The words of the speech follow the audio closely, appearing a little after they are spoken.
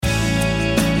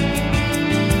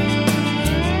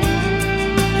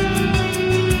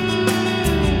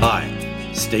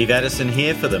Steve Addison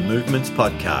here for the Movements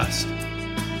Podcast.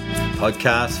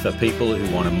 Podcast for people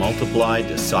who want to multiply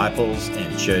disciples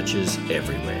and churches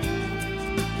everywhere.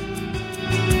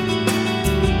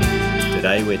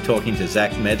 Today we're talking to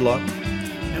Zach Medlock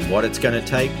and what it's going to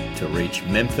take to reach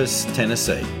Memphis,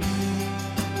 Tennessee.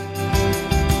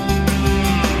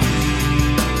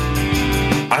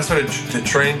 I started to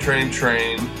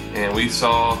train, and we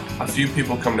saw a few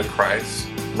people come to Christ,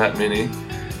 not many.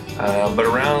 But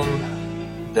around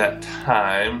that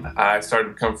time, I started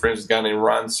to become friends with a guy named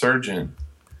Ron Surgeon.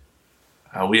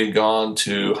 We had gone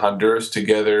to Honduras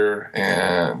together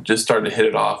and just started to hit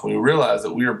it off. We realized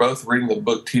that we were both reading the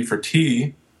book T for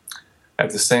T at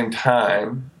the same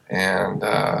time, and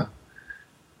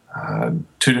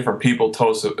two different people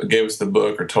gave us the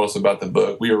book or told us about the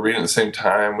book. We were reading at the same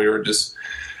time. We were just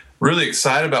really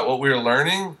excited about what we were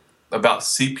learning about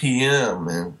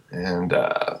CPM and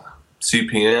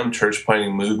CPM, church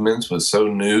planting movements, was so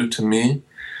new to me.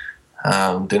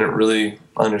 Didn't really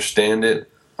understand it,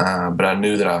 but I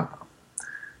knew that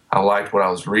I liked what I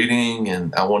was reading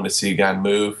and I wanted to see God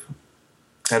move.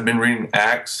 I've been reading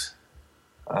Acts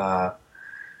at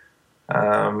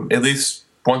least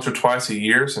once or twice a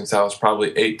year since I was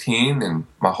probably 18, and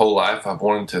my whole life I've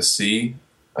wanted to see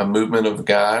a movement of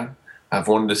God. I've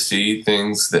wanted to see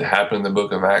things that happen in the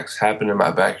book of Acts happen in my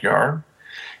backyard,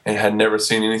 and had never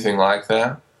seen anything like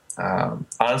that.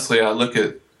 Honestly, I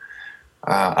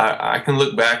can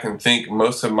look back and think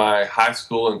most of my high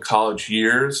school and college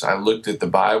years, I looked at the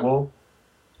Bible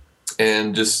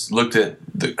and just looked at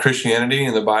the Christianity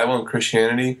in the Bible and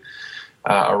Christianity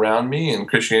around me, and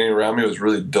Christianity around me was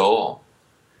really dull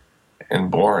and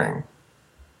boring.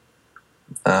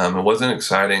 It wasn't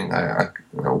exciting. I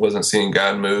wasn't seeing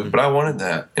God move, but I wanted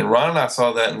that. And Ron and I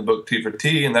saw that in the book T for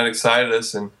T, and that excited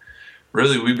us. And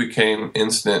really, we became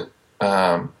instant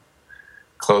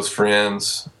close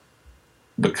friends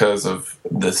because of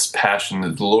this passion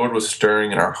that the Lord was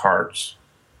stirring in our hearts.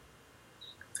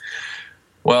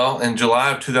 Well, in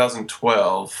July of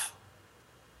 2012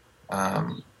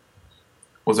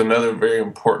 was another very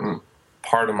important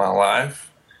part of my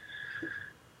life.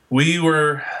 We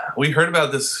heard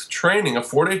about this training, a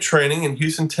 4-day training in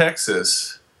Houston,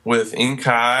 Texas, with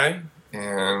Inkai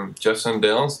and Justin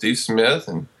Dell and Steve Smith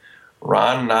and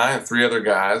Ron and I and 3 other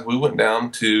guys. We went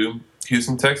down to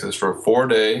Houston, Texas for a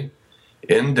 4-day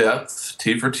in-depth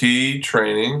T for T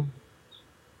training.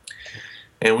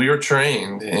 And we were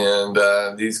trained in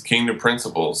these kingdom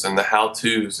principles and the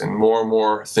how-tos and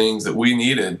more things that we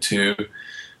needed to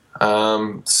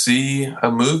see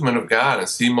a movement of God and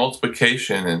see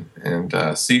multiplication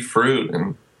and see fruit.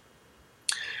 And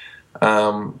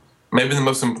maybe the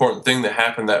most important thing that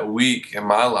happened that week in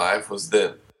my life was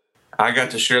that I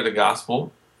got to share the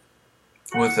gospel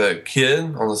with a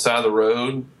kid on the side of the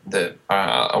road that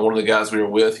one of the guys we were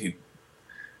with, he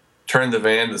turned the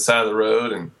van to the side of the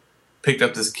road and picked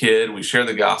up this kid. We shared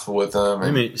the gospel with him. Wait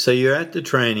a minute. So you're at the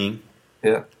training.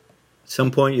 Yeah. At some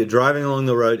point you're driving along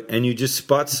the road and you just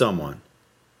spot someone.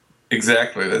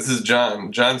 Exactly. This is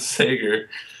John Sager.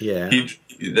 Yeah.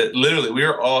 Literally, we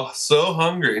were all so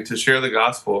hungry to share the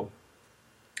gospel.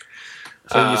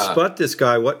 So you spot this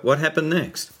guy. What happened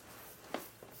next?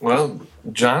 Well,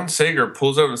 John Sager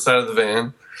pulls over the side of the van,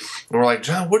 and we're like,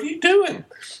 John, what are you doing?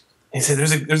 He said,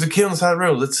 "There's a kid on the side of the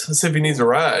road. Let's see if he needs a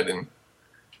ride." And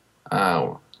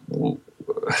I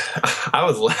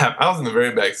was in the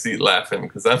very back seat laughing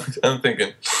because I'm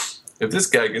thinking, if this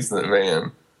guy gets in the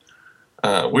van,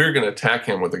 we're going to attack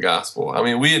him with the gospel. I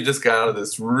mean, we had just got out of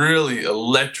this really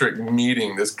electric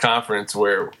meeting, this conference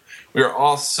where we were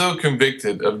all so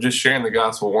convicted of just sharing the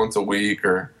gospel once a week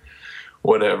or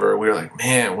whatever. We were like,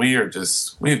 man, we've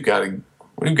got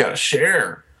to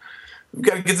share. We've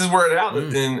got to get this word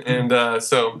out.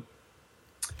 So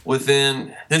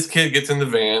within, this kid gets in the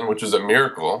van, which is a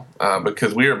miracle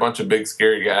because we are a bunch of big,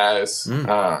 scary guys.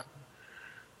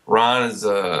 Ron is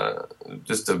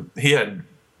he had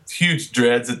huge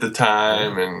dreads at the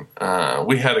time, and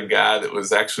we had a guy that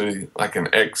was actually like an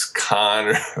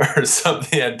ex-con or something.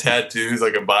 He had tattoos,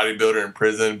 like a bodybuilder in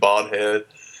prison, bald head.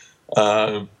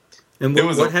 And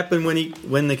what happened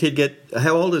when the kid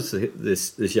how old is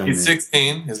this young man? He's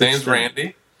 16. His name's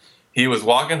Randy. He was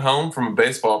walking home from a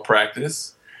baseball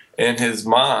practice, and his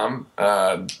mom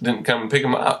didn't come and pick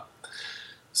him up.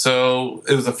 So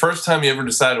it was the first time he ever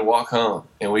decided to walk home,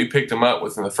 and we picked him up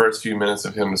within the first few minutes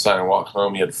of him deciding to walk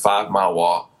home. He had a 5-mile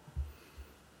walk,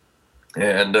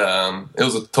 and it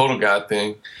was a total God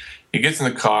thing. He gets in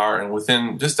the car, and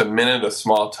within just a minute of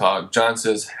small talk, John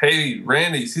says, "Hey,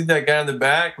 Randy, you see that guy in the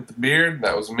back with the beard?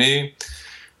 That was me."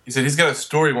 He said, "He's got a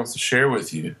story he wants to share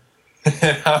with you."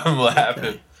 I'm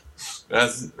laughing.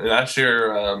 And I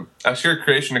share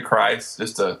creation of Christ,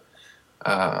 just a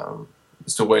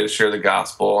way to share the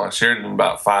gospel. I shared it in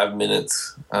about 5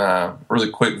 minutes, really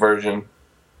quick version.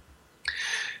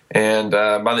 And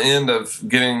by the end of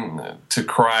getting to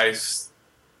Christ,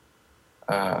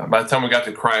 by the time we got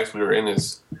to Christ, we were in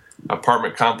his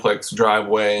apartment complex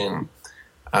driveway,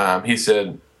 and he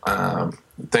said,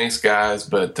 "Thanks, guys,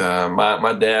 but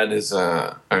my dad is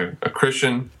a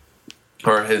Christian,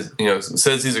 or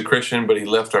says he's a Christian, but he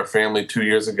left our family 2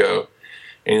 years ago,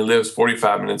 and he lives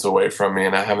 45 minutes away from me,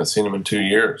 and I haven't seen him in 2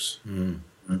 years."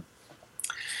 Mm-hmm.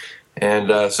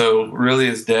 And so really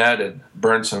his dad had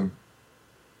burned some,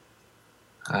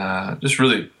 just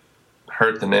really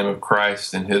hurt the name of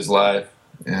Christ in his life.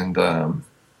 And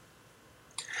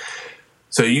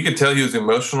so you could tell he was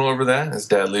emotional over that, his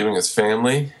dad leaving his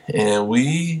family. And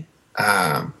we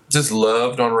just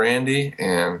loved on Randy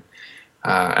and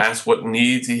asked what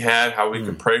needs he had, how we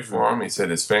could pray for him. He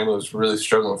said his family was really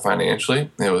struggling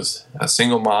financially. It was a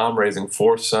single mom raising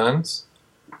 4 sons.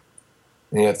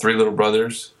 And he had 3 little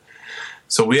brothers.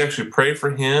 So we actually prayed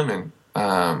for him and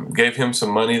gave him some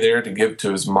money there to give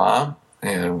to his mom,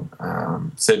 and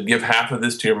said, "Give half of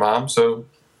this to your mom." So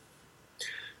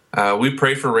we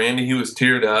prayed for Randy. He was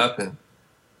teared up, and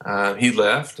he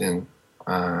left. And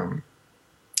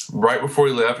right before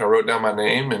he left, I wrote down my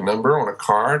name and number on a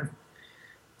card.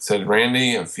 Said,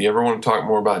 "Randy, if you ever want to talk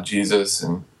more about Jesus,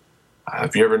 and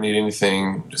if you ever need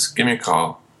anything, just give me a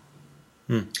call."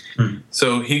 Mm-hmm.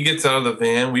 So he gets out of the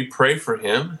van. We pray for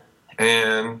him,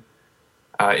 and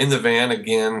in the van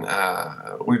again,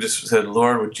 we just said,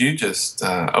 "Lord, would you just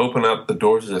open up the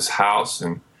doors of this house?"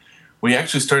 And we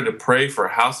actually started to pray for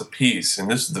a house of peace.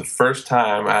 And this is the first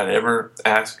time I'd ever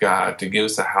asked God to give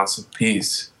us a house of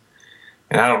peace.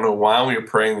 And I don't know why we were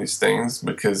praying these things,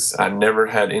 because I never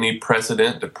had any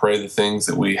precedent to pray the things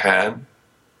that we had.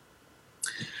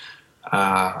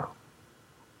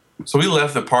 So we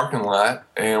left the parking lot,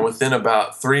 and within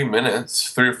about 3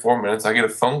 or 4 minutes, I get a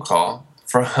phone call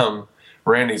from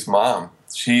Randy's mom.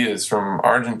 She is from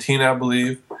Argentina, I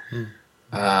believe.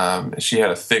 She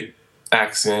had a thick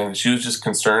accent. She was just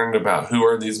concerned about who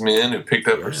are these men who picked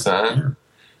up her son.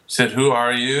 She said, "Who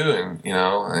are you?"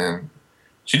 And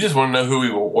she just wanted to know who we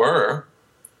were.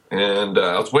 And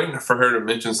I was waiting for her to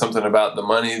mention something about the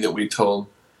money that we told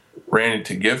Randy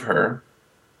to give her.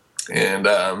 And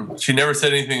she never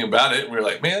said anything about it. We were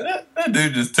like, "Man, that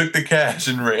dude just took the cash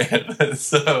and ran."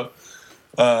 So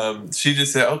she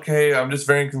just said, "Okay, I'm just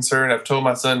very concerned. I've told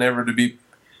my son never to be,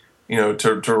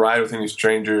 to ride with any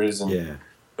strangers. And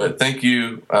but thank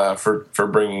you for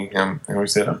bringing him." And we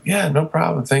said, "Oh, yeah, no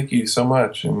problem. Thank you so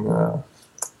much." And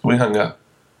we hung up.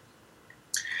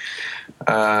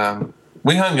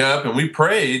 We hung up and we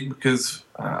prayed, because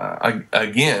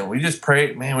again, we just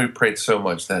prayed. Man, we prayed so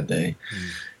much that day.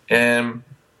 And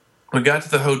we got to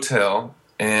the hotel,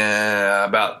 and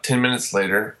about 10 minutes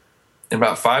later, and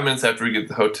about 5 minutes after we get to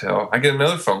the hotel, I get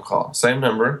another phone call, same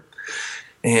number.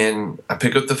 And I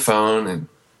pick up the phone, and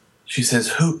she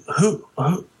says, who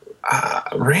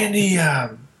Randy,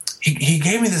 he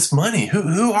gave me this money.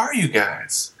 Who are you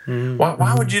guys? Mm-hmm.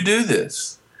 Why would you do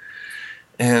this?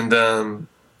 And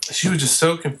she was just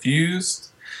so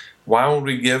confused. Why would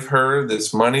we give her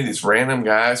this money? These random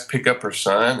guys pick up her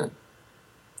son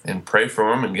and pray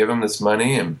for him and give him this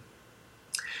money. And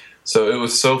so it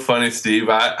was so funny, Steve.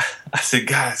 I said,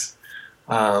 "Guys,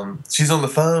 she's on the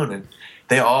phone," and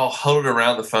they all huddled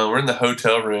around the phone. We're in the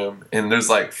hotel room, and there's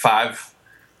like 5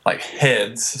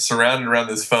 heads surrounded around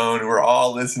this phone, and we're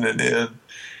all listening in.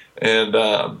 And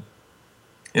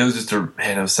it was just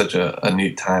it was such a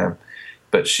neat time.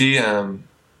 But she,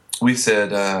 we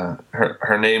said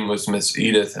her name was Miss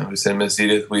Edith, and we said, "Miss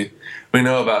Edith, we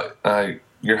know about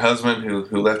your husband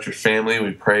who left your family.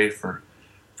 We prayed for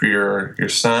your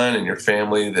son and your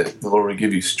family, that the Lord would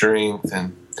give you strength,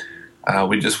 and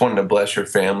we just wanted to bless your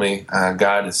family.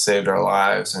 God has saved our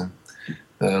lives, and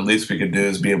the least we could do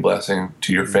is be a blessing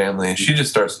to your family." And she just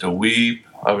starts to weep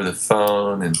over the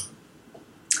phone. And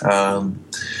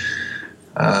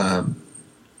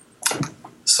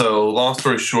so long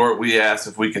story short, we asked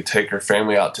if we could take her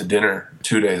family out to dinner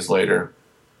 2 days later.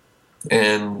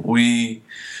 And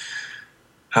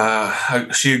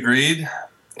she agreed.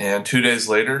 And 2 days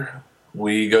later,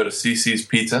 we go to CC's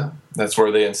Pizza. That's where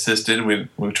they insisted. We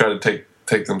tried to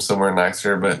take them somewhere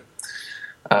nicer, but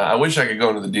I wish I could go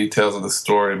into the details of the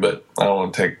story, but I don't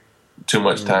want to take too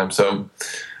much time. So,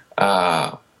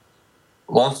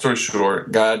 long story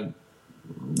short,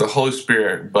 the Holy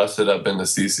Spirit busted up into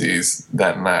CC's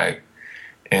that night,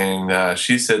 and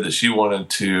she said that she wanted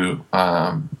to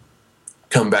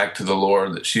come back to the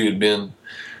Lord, that she had been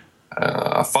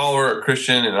a follower, a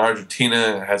Christian in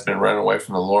Argentina, has been running away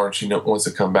from the Lord. She wants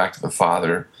to come back to the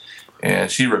Father.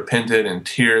 And she repented in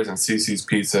tears in Cece's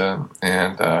Pizza,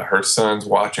 and her son's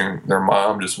watching their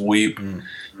mom just weep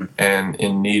and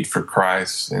in need for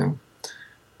Christ. And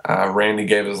Randy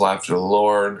gave his life to the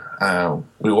Lord.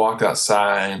 We walked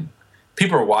outside.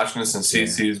 People were watching us, and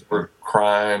Cece's were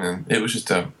crying, and it was just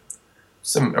a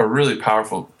really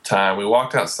powerful time. We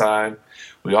walked outside.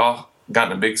 We all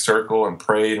got in a big circle and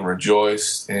prayed and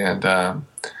rejoiced. And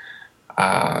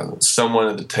someone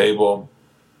at the table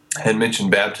had mentioned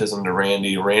baptism to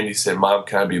Randy. Randy said, "Mom,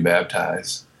 can I be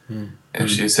baptized?" And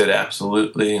she said,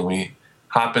 "Absolutely." And we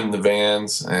hop in the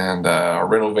vans and our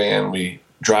rental van. We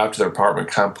drive to their apartment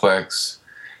complex.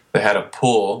 They had a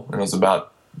pool, and it was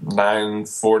about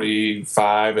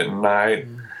 9:45 at night.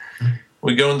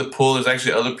 We go in the pool. There's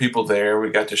actually other people there. We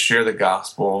got to share the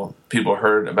gospel. People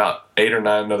heard, about 8 or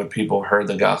 9 other people heard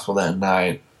the gospel that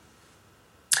night.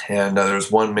 And there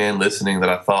was one man listening that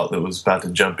I thought that was about to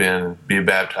jump in and be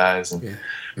baptized. And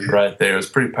right there, it was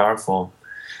pretty powerful.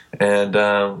 And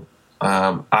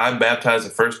I baptized the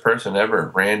first person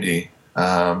ever, Randy.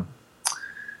 That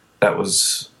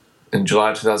was in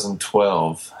July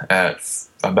 2012 at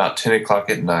about 10 o'clock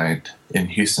at night in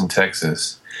Houston,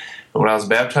 Texas. And when I was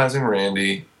baptizing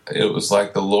Randy, it was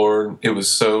like the Lord, it was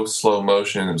so slow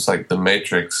motion. It was like the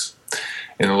Matrix.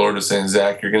 And the Lord was saying,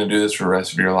 "Zach, you're going to do this for the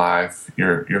rest of your life.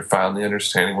 You're finally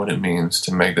understanding what it means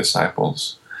to make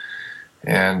disciples."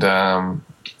 And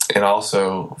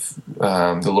also,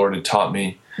 the Lord had taught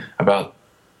me about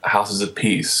houses of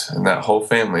peace, and that whole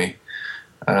family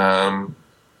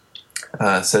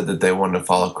said that they wanted to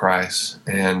follow Christ.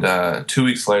 And 2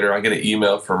 weeks later, I get an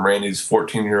email from Randy's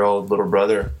 14-year-old little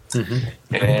brother.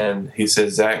 And he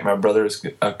says, "Zach, my brother is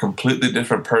a completely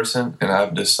different person, and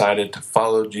I've decided to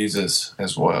follow Jesus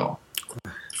as well."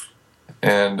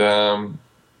 And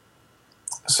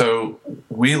so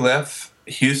we left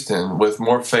Houston with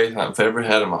more faith than I've ever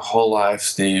had in my whole life,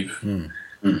 Steve.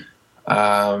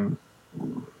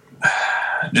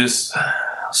 Just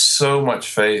so much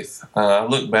faith. I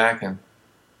look back, and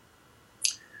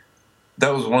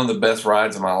that was one of the best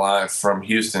rides of my life, from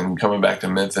Houston coming back to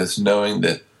Memphis, knowing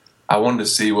that I wanted to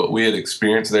see what we had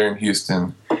experienced there in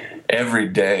Houston every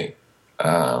day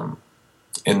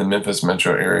in the Memphis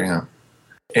metro area.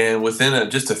 And within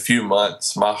just a few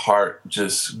months, my heart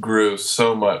just grew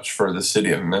so much for the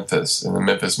city of Memphis, in the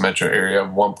Memphis metro area of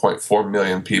 1.4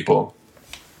 million people.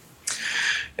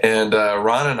 And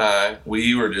Ron and I,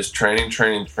 we were just training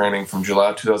from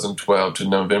July 2012 to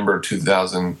November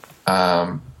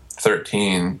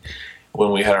 2013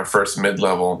 when we had our first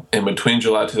mid-level. And between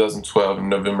July 2012 and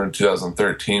November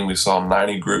 2013, we saw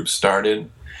 90 groups started.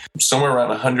 Somewhere around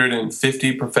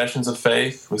 150 professions of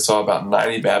faith. We saw about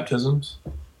 90 baptisms.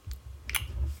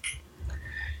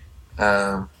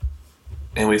 And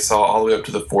we saw all the way up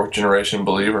to the 4th generation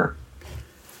believer.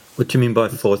 What do you mean by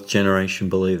 4th generation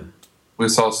believer? We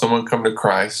saw someone come to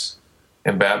Christ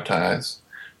and baptize,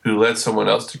 who led someone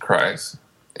else to Christ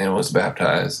and was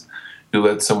baptized, who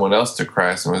led someone else to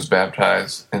Christ and was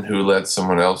baptized, and who led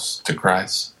someone else to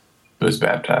Christ who was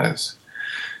baptized.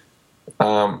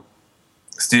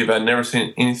 Steve, I'd never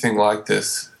seen anything like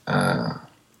this. I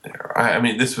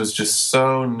mean, this was just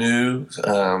so new.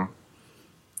 It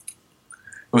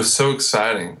was so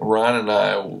exciting. Ron and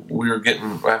I, we were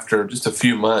getting, after just a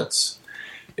few months,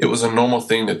 it was a normal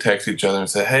thing to text each other and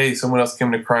say, "Hey, someone else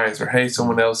came to Christ," or "Hey,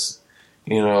 someone else,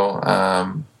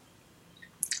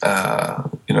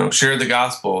 shared the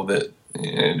gospel." That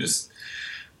it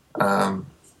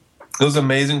was an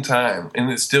amazing time, and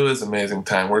it still is an amazing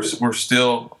time. We're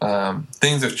still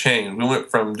things have changed. We went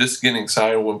from just getting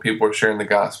excited when people were sharing the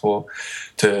gospel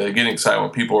to getting excited when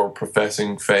people were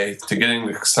professing faith, to getting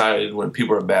excited when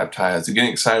people were baptized, to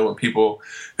getting excited when people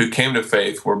who came to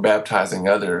faith were baptizing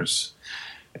others.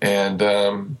 And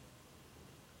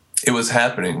it was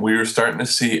happening. We were starting to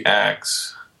see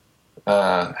acts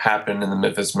happen in the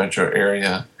Memphis metro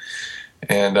area.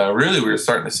 And really, we were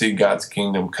starting to see God's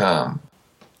kingdom come.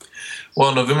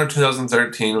 Well, November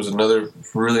 2013 was another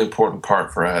really important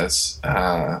part for us.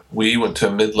 We went to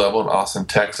a mid-level in Austin,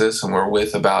 Texas, and we're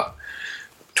with about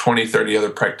 20, 30 other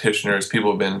practitioners.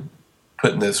 People have been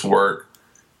putting this work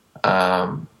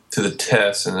to the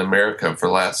test in America for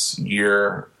the last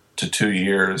year to 2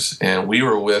 years. And we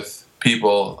were with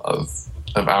people of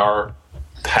our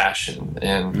passion,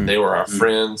 and they were our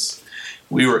friends.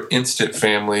 We were instant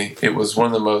family. It was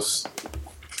one of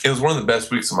the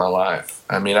best weeks of my life.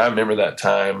 I mean, I remember that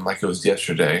time like it was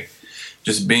yesterday,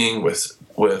 just being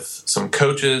with some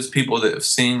coaches, people that have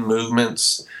seen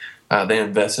movements. They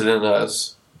invested in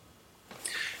us.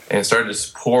 and started to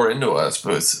just pour into us,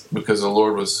 because the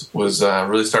Lord was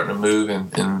really starting to move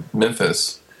in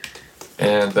Memphis,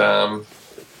 and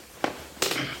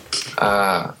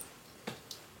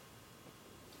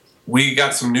we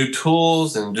got some new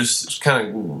tools and just kind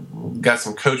of got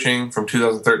some coaching from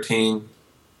 2013.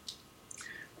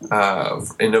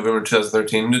 In November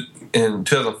 2013. In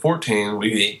 2014,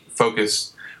 we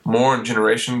focused more on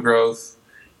generation growth,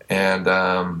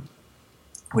 and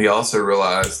we also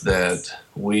realized that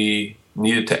we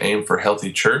needed to aim for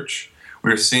healthy church. We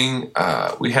were seeing,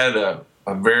 we had a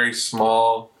very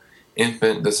small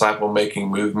infant disciple-making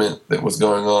movement that was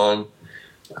going on.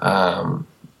 I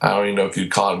don't even know if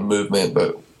you'd call it a movement,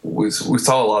 but we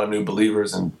saw a lot of new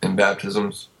believers in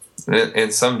baptisms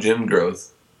and some gym growth.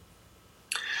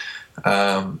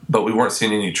 But we weren't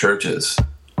seeing any churches.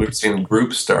 We were seeing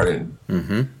groups started.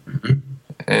 Mm-hmm. Mm-hmm.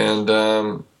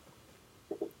 And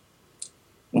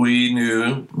we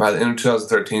knew by the end of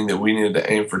 2013 that we needed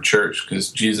to aim for church,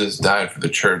 because Jesus died for the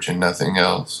church and nothing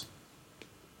else.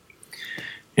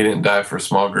 He didn't die for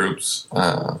small groups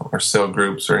or cell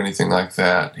groups or anything like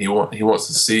that. He wants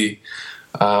to see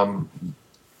the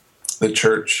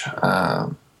church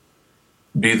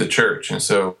be the church. And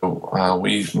so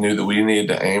we knew that we needed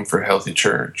to aim for a healthy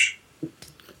church.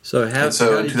 So how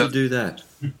did you do that?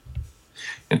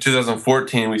 In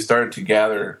 2014, we started to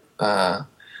gather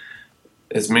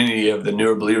as many of the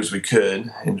newer believers we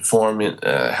could and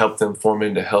help them form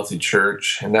into a healthy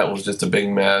church. And that was just a big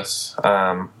mess.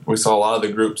 We saw a lot of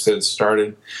the groups that had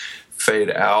started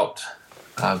fade out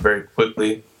very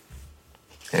quickly.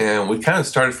 And we kind of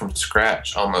started from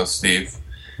scratch almost, Steve,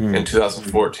 in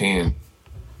 2014.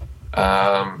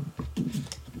 A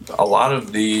lot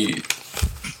of the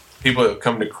people that have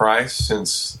come to Christ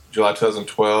since July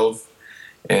 2012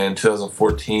 and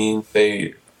 2014,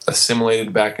 they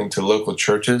assimilated back into local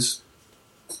churches,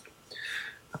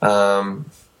 because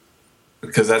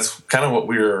that's kind of what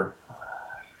we were.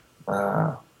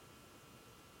 That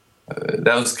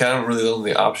was kind of really the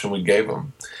only option we gave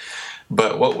them.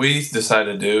 But what we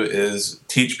decided to do is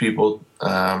teach people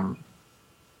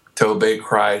to obey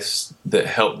Christ that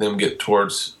helped them get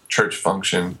towards church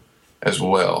function as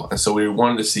well. And so we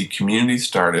wanted to see community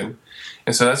started.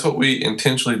 And so that's what we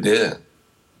intentionally did.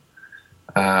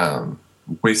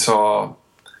 We saw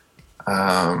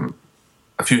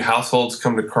a few households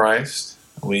come to Christ.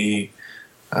 We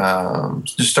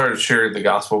just started sharing the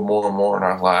gospel more and more in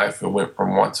our life. It went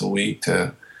from once a week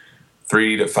to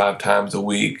 3 to 5 times a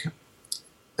week,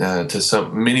 to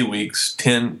many weeks,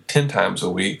 10 times a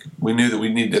week. We knew that we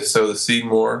needed to sow the seed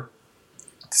more,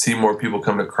 to see more people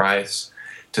come to Christ,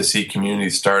 to see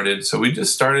communities started. So we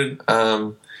just started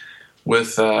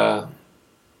with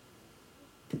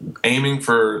aiming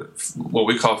for what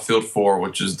we call Field 4,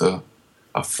 which is a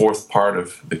fourth part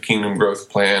of the kingdom growth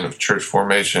plan of church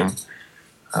formation.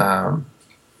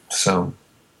 So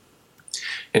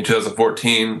in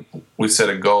 2014, we set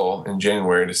a goal in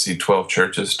January to see 12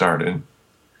 churches started.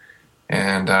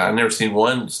 And I've never seen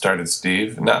one started,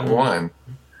 Steve, not one.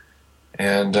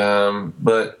 And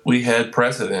but we had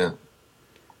precedent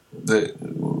that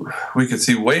we could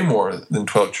see way more than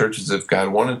 12 churches if God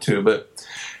wanted to, but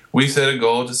we set a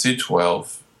goal to see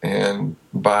 12, and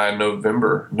by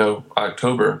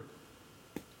October,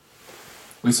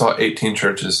 we saw 18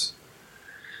 churches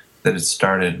that had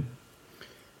started.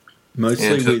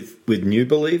 Mostly with new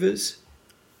believers?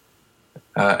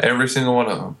 Every single one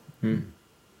of them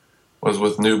was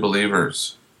with new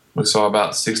believers. We saw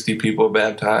about 60 people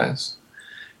baptized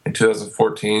in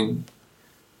 2014.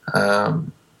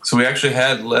 So we actually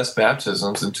had less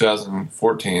baptisms in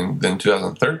 2014 than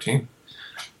 2013.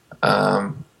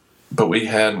 But we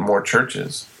had more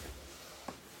churches.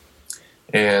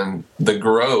 And the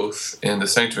growth and the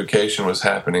sanctification was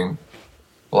happening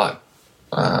a lot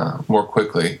more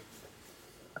quickly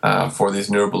for these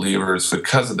newer believers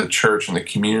because of the church and the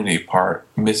community part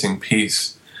missing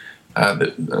piece,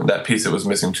 that piece that was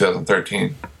missing in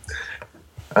 2013.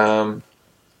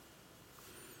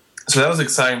 So that was an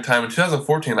exciting time. In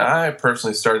 2014, I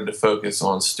personally started to focus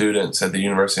on students at the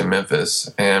University of Memphis,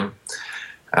 and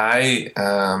I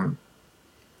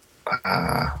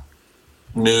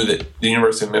knew that the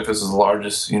University of Memphis was the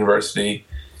largest university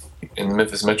in the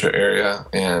Memphis metro area,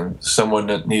 and someone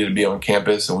that needed to be on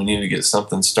campus, and we needed to get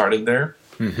something started there.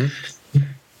 Mm-hmm.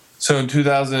 So in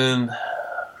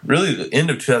the end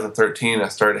of 2013, I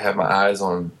started to have my eyes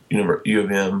on U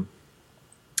of M.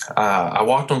 I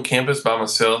walked on campus by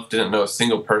myself, didn't know a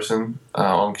single person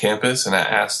on campus, and I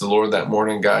asked the Lord that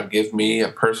morning, God, give me a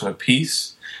person of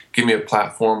peace, give me a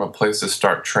platform, a place to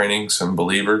start training some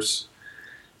believers.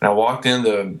 And I walked in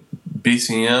the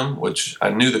BCM, which I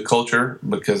knew the culture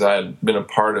because I had been a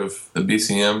part of the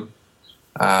BCM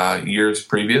years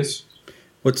previous.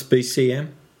 What's BCM?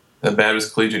 The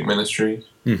Baptist Collegiate Ministry.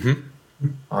 Mm-hmm.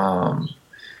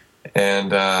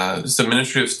 And it's a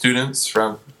ministry of students,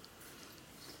 around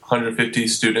 150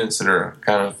 students that are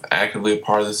kind of actively a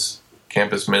part of this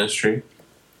campus ministry.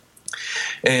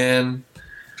 And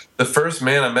the first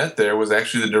man I met there was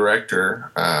actually the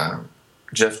director,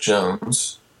 Jeff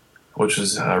Jones, which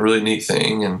was a really neat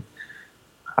thing. And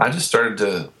I just started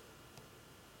to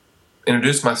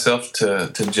introduce myself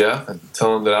to Jeff and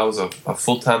tell him that I was a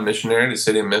full-time missionary to the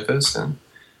city of Memphis and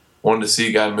wanted to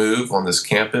see God move on this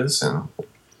campus, and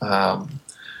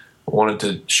wanted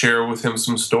to share with him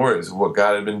some stories of what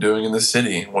God had been doing in the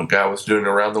city and what God was doing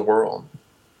around the world.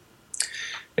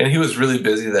 And he was really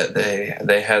busy that day.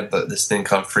 They had this thing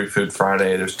called Free Food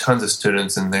Friday. There's tons of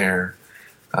students in there.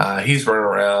 He's running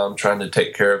around trying to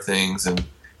take care of things. And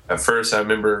at first I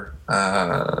remember,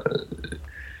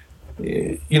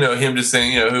 him just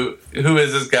saying, who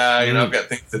is this guy? I've got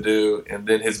things to do. And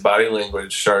then his body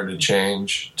language started to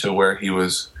change to where he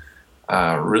was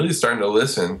really starting to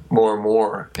listen more and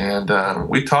more. And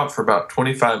we talked for about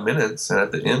 25 minutes. And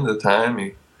at the end of the time,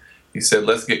 he said,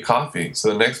 let's get coffee.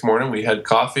 So the next morning we had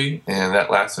coffee, and that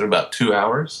lasted about 2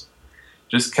 hours,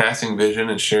 just casting vision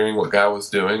and sharing what God was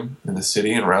doing in the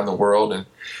city and around the world. And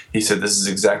he said, this is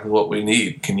exactly what we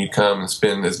need. Can you come and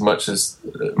spend as much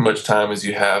time as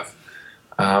you have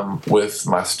with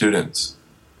my students?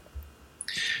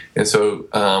 And so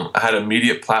I had an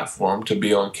immediate platform to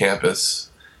be on campus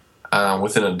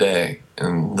within a day,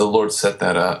 and the Lord set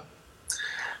that up.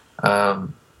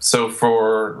 So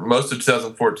for most of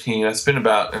 2014, I spent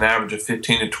about an average of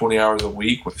 15 to 20 hours a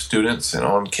week with students and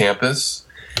on campus,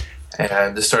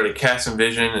 and just started casting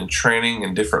vision and training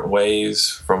in different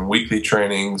ways, from weekly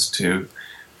trainings to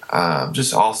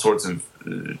just all sorts of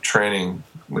training,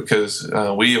 because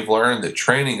we have learned that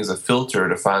training is a filter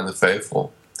to find the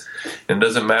faithful. And it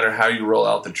doesn't matter how you roll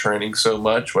out the training so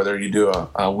much, whether you do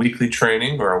a weekly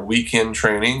training or a weekend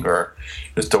training or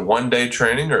just a one-day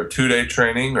training or a two-day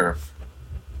training, or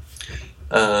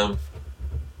the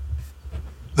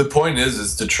point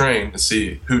is to train to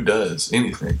see who does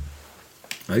anything.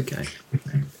 Okay.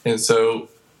 And so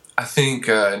I think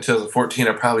in 2014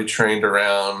 I probably trained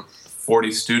around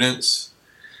 40 students,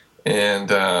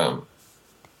 and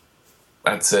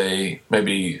I'd say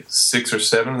maybe 6 or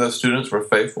 7 of those students were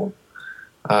faithful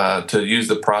to use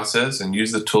the process and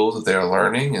use the tools that they are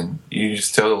learning. And you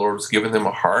just tell the Lord was giving them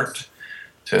a heart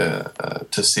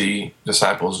to see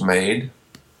disciples made.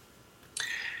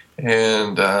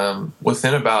 And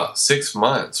within about 6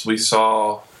 months, we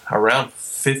saw around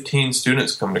 15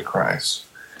 students come to Christ.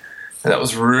 And that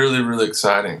was really, really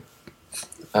exciting.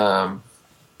 The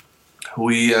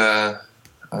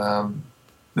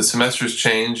semesters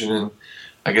changed, and in,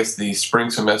 I guess, the spring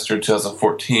semester of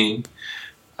 2014,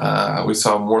 we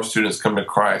saw more students come to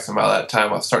Christ. And by that time,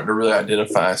 I was starting to really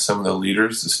identify some of the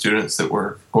leaders, the students that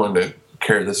were going to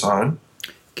carry this on.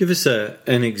 Give us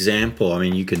an example. I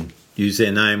mean, you can use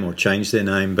their name or change their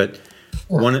name, but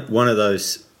one of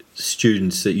those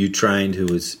students that you trained who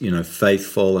was,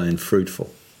 faithful and fruitful.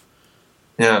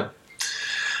 Yeah.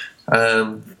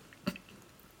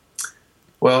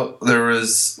 Well, there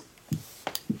was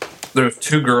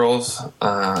 2 girls.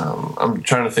 I'm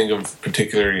trying to think of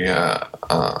particularly the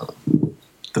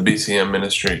BCM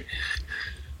ministry.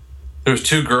 There was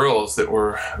 2 girls that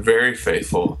were very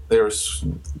faithful. They were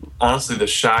honestly the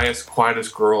shyest,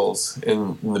 quietest girls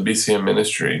in the BCM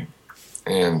ministry,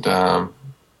 and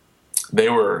they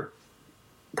were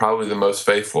probably the most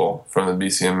faithful from the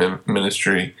BCM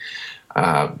ministry.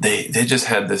 They just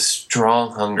had this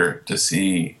strong hunger to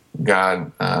see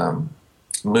God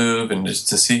move and just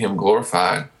to see Him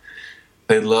glorified.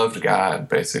 They loved God,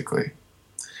 basically,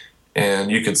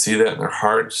 and you could see that in their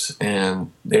hearts.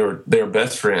 And they were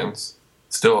best friends,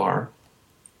 still are,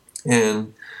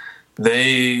 and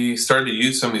they started to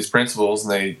use some of these principles,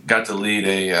 and they got to lead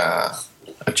a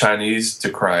Chinese to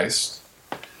Christ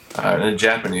and a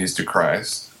Japanese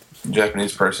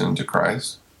person to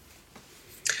Christ.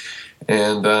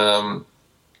 And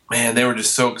man, they were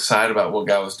just so excited about what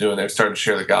God was doing. They started to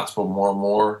share the gospel more and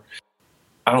more.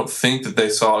 I don't think that they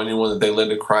saw anyone that they led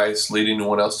to Christ leading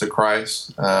anyone else to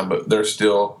Christ, but they're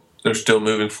still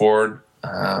moving forward.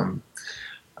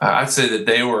 I'd say that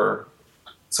they were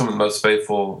some of the most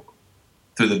faithful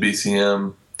through the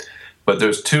BCM, but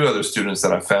there's 2 other students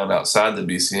that I found outside the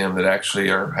BCM that actually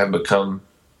have become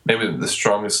maybe the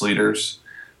strongest leaders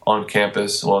on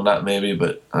campus. Well, not maybe,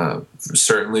 but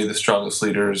certainly the strongest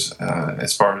leaders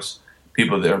as far as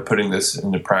people that are putting this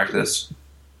into practice.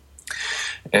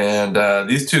 And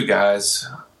these two guys,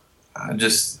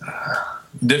 just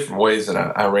different ways that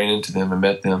I ran into them and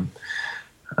met them.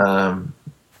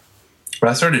 But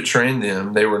I started to train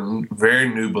them. They were very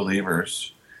new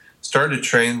believers. Started to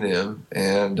train them,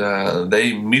 and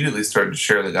they immediately started to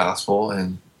share the gospel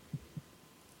and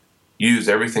use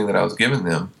everything that I was giving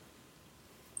them.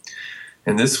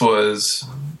 And this was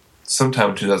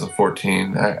sometime in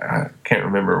 2014. I can't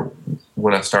remember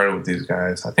when I started with these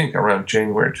guys. I think around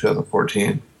January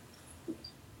 2014.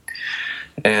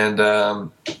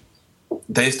 And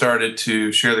they started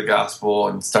to share the gospel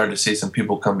and started to see some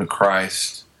people come to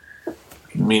Christ,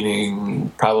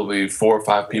 meaning probably 4 or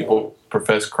 5 people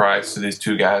professed Christ to these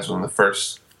two guys within the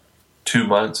first 2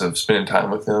 months of spending time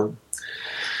with them.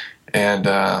 And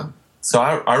so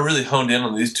I really honed in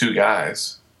on these two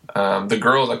guys. The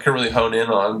girls I couldn't really hone in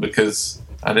on because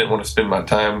I didn't want to spend my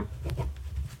time,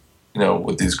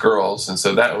 with these girls. And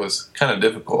so that was kind of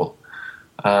difficult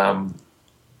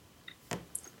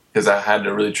because I had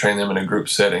to really train them in a group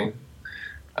setting.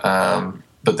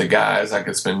 But the guys I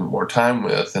could spend more time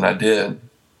with, and I did.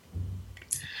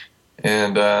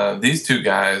 And these two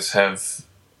guys have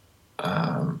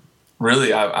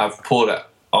really, I've pulled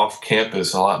off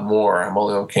campus a lot more. I'm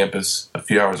only on campus a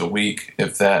few hours a week,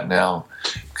 if that now,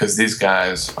 because these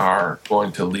guys are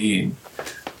going to lead,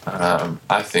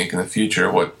 I think, in the future,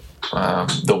 what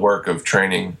the work of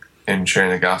training and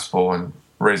sharing the gospel and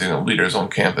raising up leaders on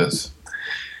campus.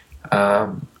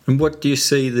 And what do you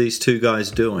see these two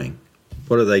guys doing?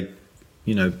 What have they,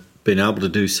 been able to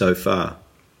do so far?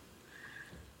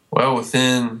 Well,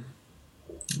 within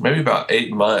maybe about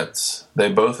 8 months,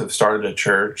 they both have started a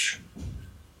church.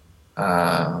 They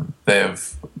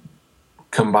have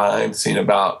combined seen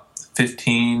about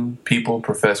 15 people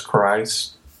profess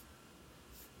Christ,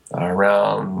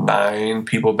 around 9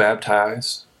 people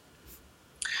baptized.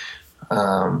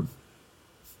 And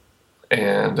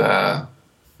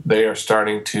they are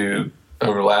starting to,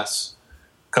 over the last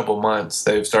couple months,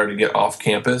 they've started to get off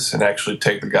campus and actually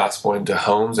take the gospel into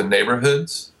homes and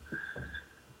neighborhoods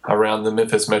around the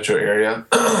Memphis metro area.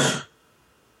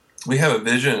 We have a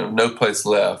vision of no place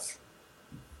left.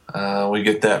 We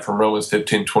get that from Romans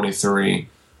 15:23.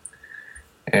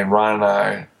 And Ron and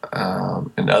I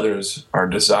and others are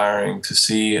desiring to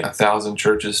see 1,000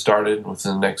 churches started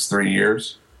within the next 3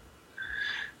 years.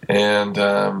 And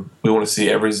we want to see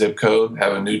every zip code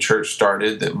have a new church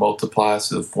started that multiplies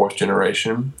to the 4th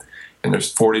generation. And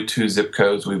there's 42 zip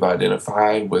codes we've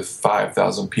identified with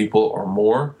 5,000 people or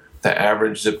more. The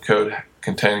average zip code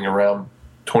containing around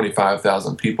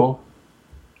 25,000 people.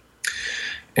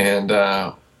 And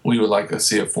we would like to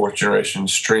see a 4th generation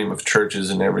stream of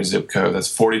churches in every zip code. That's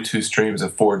 42 streams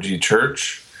of 4G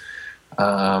church.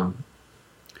 So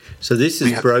this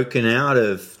is broken out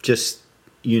of just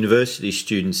university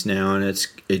students now, and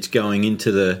it's going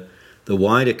into the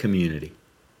wider community.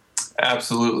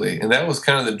 Absolutely. And that was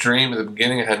kind of the dream at the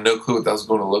beginning. I had no clue what that was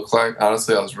going to look like.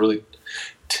 Honestly, I was really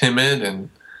timid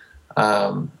and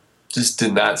just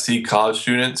did not see college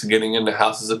students getting into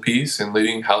houses of peace and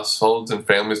leading households and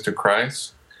families to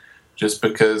Christ, just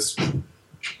because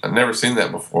I've never seen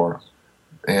that before.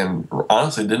 And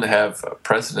honestly didn't have a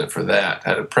precedent for that. I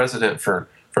had a precedent for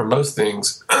most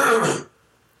things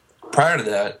prior to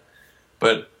that,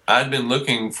 but I'd been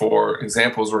looking for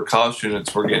examples where college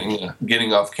students were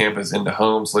getting off campus into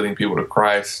homes, leading people to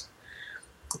Christ,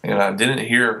 and I didn't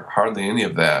hear hardly any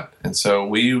of that. And so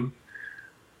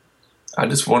I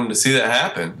just wanted to see that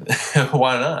happen.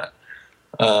 Why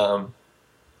not?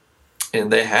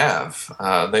 And they have.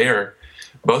 They are,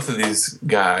 both of these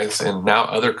guys and now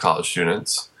other college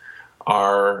students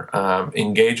are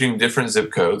engaging different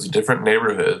zip codes, different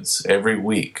neighborhoods every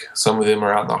week. Some of them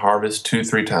are out in the harvest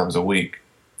 2-3 times a week.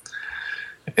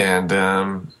 And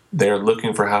they're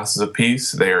looking for houses of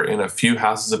peace. They are in a few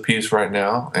houses of peace right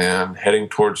now and heading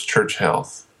towards church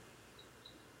health.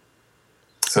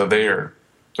 So they're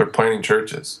planting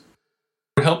churches.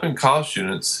 We're helping college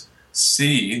students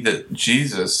see that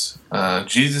Jesus's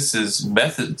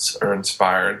methods are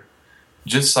inspired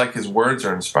just like his words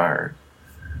are inspired.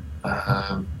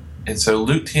 And so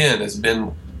Luke 10 has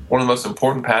been one of the most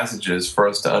important passages for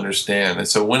us to understand. And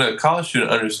so when a college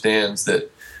student understands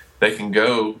that they can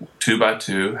go 2 by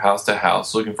 2, house to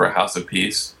house, looking for a house of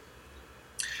peace,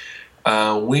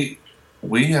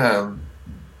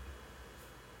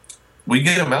 we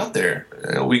get them out there.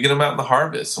 We get them out in the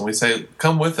harvest, and we say,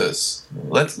 "Come with us.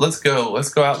 Let's go. Let's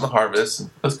go out in the harvest.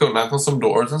 And let's go knock on some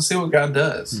doors and see what God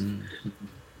does." Mm-hmm.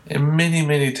 And many,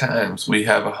 many times we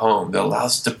have a home that allows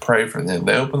us to pray for them.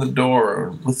 They open the door,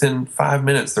 and within 5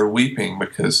 minutes they're weeping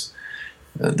because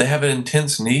they have an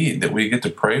intense need that we get to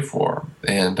pray for.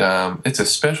 And it's a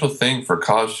special thing for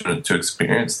college students to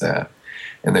experience that.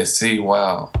 And they see,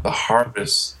 wow, the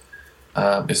harvest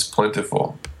is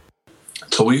plentiful.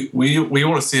 So we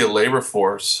want to see a labor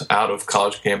force out of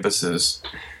college campuses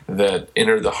that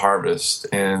enter the harvest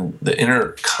and that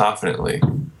enter confidently,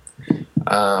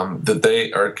 that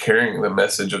they are carrying the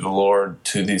message of the Lord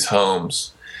to these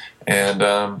homes.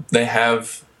 And they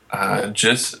have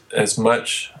just as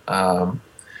much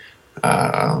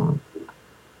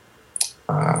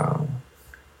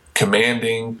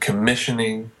commanding,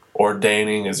 commissioning,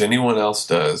 ordaining as anyone else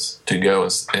does to go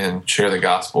and share the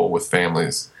gospel with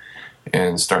families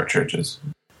and start churches.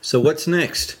 So what's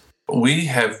next? We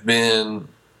have been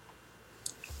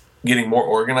getting more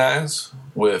organized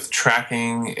with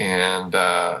tracking and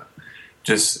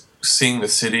just seeing the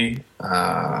city,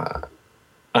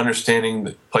 understanding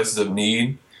the places of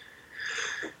need.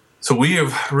 So we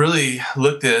have really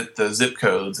looked at the zip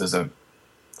codes as a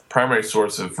primary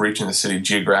source of reaching the city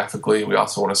geographically. We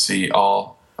also want to see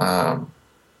all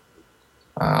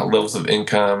levels of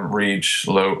income reach,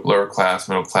 lower class,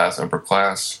 middle class, upper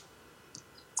class.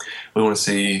 We want to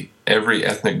see every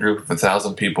ethnic group of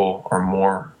 1,000 people or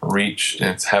more reach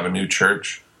and have a new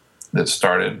church that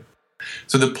started.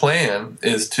 So the plan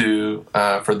is to,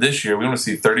 for this year, we want to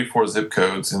see 34 zip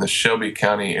codes in the Shelby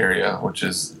County area, which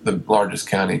is the largest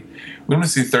county. We want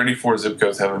to see 34 zip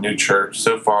codes have a new church.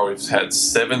 So far, we've had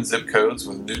 7 zip codes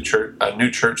with a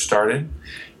new church started,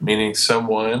 meaning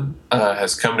someone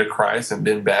has come to Christ and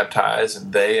been baptized,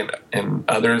 and they and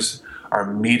others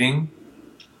are meeting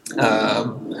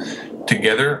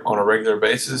together on a regular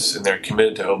basis, and they're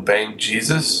committed to obeying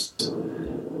Jesus.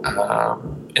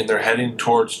 And they're heading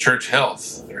towards church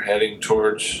health. They're heading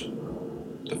towards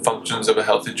the functions of a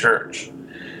healthy church.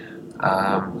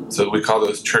 So we call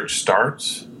those church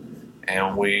starts,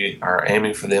 and we are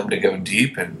aiming for them to go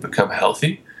deep and become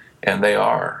healthy, and they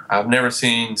are. I've never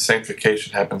seen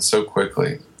sanctification happen so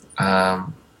quickly.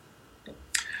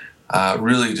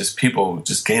 Really just people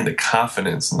just gain the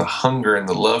confidence and the hunger and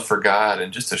the love for God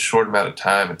in just a short amount of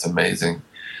time. It's amazing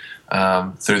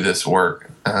through this work,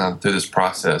 through this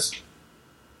process.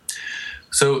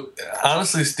 So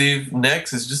honestly, Steve,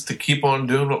 next is just to keep on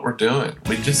doing what we're doing.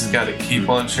 We just got to keep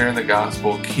on sharing the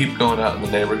gospel, keep going out in the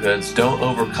neighborhoods. Don't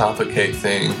overcomplicate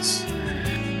things.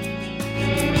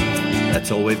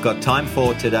 That's all we've got time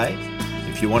for today.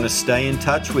 If you want to stay in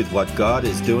touch with what God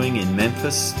is doing in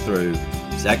Memphis through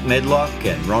Zach Medlock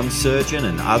and Ron Surgeon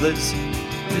and others,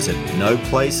 visit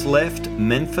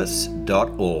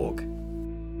noplaceleftmemphis.org.